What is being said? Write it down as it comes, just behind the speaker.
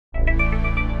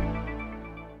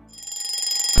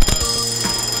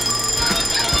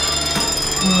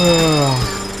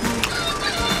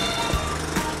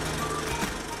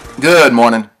Good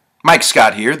morning. Mike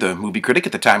Scott here, the movie critic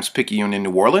at the Times-Picayune in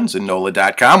New Orleans and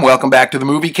NOLA.com. Welcome back to the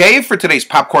Movie Cave for today's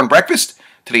Popcorn Breakfast.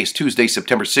 Today is Tuesday,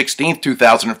 September 16th,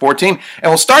 2014.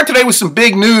 And we'll start today with some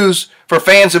big news for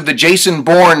fans of the Jason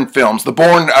Bourne films, the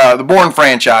Bourne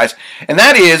franchise. And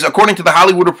that is, according to The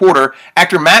Hollywood Reporter,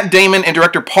 actor Matt Damon and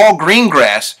director Paul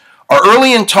Greengrass are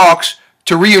early in talks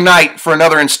to reunite for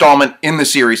another installment in the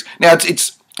series. Now,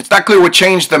 it's not clear what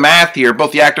changed the math here.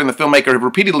 Both the actor and the filmmaker have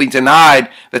repeatedly denied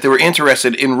that they were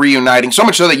interested in reuniting, so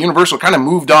much so that Universal kind of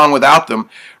moved on without them,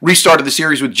 restarted the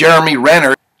series with Jeremy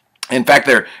Renner. In fact,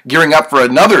 they're gearing up for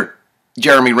another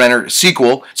Jeremy Renner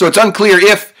sequel, so it's unclear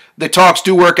if the talks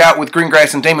do work out with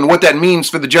Greengrass and Damon, what that means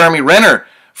for the Jeremy Renner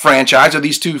franchise. Are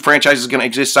these two franchises going to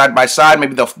exist side by side?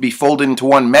 Maybe they'll be folded into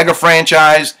one mega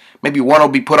franchise. Maybe one will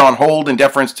be put on hold in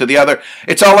deference to the other.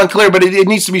 It's all unclear, but it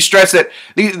needs to be stressed that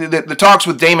the talks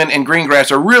with Damon and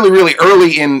Greengrass are really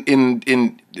early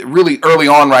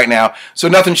on right now, so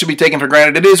nothing should be taken for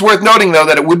granted. It is worth noting, though,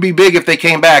 that it would be big if they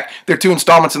came back. There are two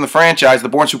installments in the franchise, The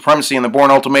Bourne Supremacy and The Bourne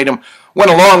Ultimatum,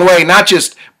 went a long way, not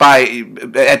just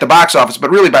at the box office, but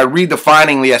really by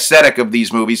redefining the aesthetic of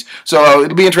these movies. So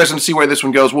it'll be interesting to see where this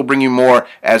one goes. We'll bring you more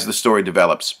as the story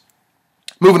develops.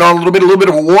 Moving on a little bit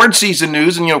of award season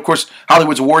news, and of course,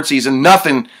 Hollywood's award season,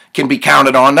 nothing can be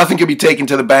counted on, nothing can be taken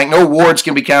to the bank, no awards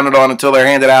can be counted on until they're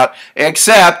handed out,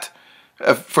 except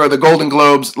for the Golden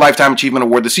Globes Lifetime Achievement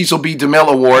Award, the Cecil B.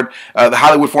 DeMille Award. The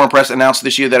Hollywood Foreign Press announced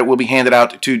this year that it will be handed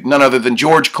out to none other than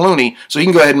George Clooney, so he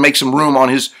can go ahead and make some room on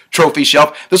his trophy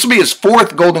shelf. This will be his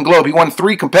fourth Golden Globe. He won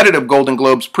 3 competitive Golden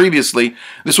Globes previously.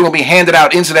 This one will be handed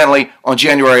out, incidentally, on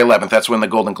January 11th. That's when the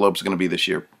Golden Globes are going to be this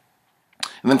year.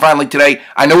 And then finally today,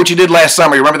 I Know What You Did Last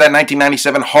Summer. You remember that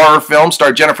 1997 horror film?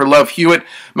 Starred Jennifer Love Hewitt.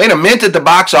 Made a mint at the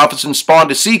box office and spawned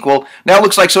a sequel. Now it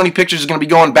looks like Sony Pictures is going to be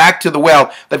going back to the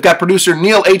well. They've got producer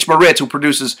Neil H. Moritz, who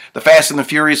produces the Fast and the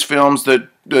Furious films, the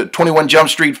 21 Jump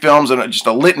Street films, and just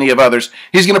a litany of others.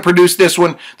 He's going to produce this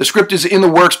one. The script is in the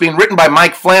works, being written by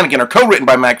Mike Flanagan, or co-written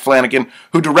by Mike Flanagan,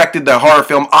 who directed the horror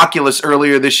film Oculus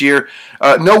earlier this year.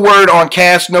 No word on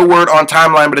cast, no word on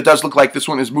timeline, but it does look like this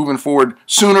one is moving forward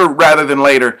sooner rather than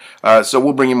later. So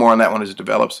we'll bring you more on that one as it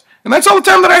develops. And that's all the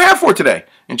time that I have for today.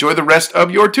 Enjoy the rest of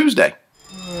your Tuesday.